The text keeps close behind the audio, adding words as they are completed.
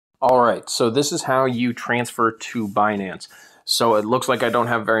All right, so this is how you transfer to Binance. So it looks like I don't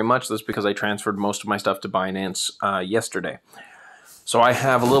have very much. That's because I transferred most of my stuff to Binance yesterday. So I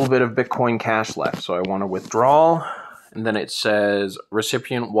have a little bit of Bitcoin Cash left. So I want to withdraw, and then it says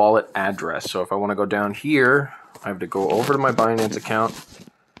recipient wallet address. So if I want to go down here, I have to go over to my Binance account.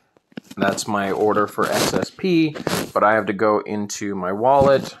 That's my order for XSP, but I have to go into my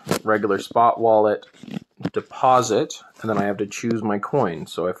wallet, regular spot wallet, deposit, and then I have to choose my coin.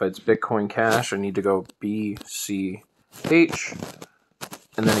 So if it's Bitcoin Cash, I need to go BCH,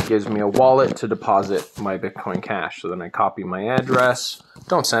 and then it gives me a wallet to deposit my Bitcoin Cash. So then I copy my address.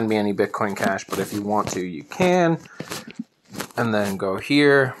 Don't send me any Bitcoin Cash, but if you want to, you can. And then go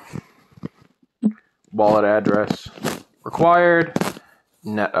here, wallet address required,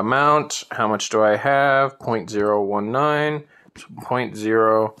 net amount, how much do I have? 0.019, so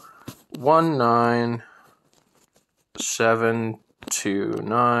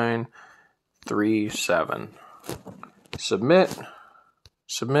 0.019,72937.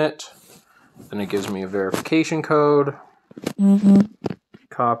 Submit, then it gives me a verification code,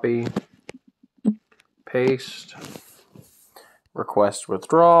 copy, paste, request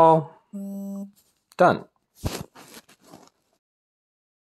withdrawal, done.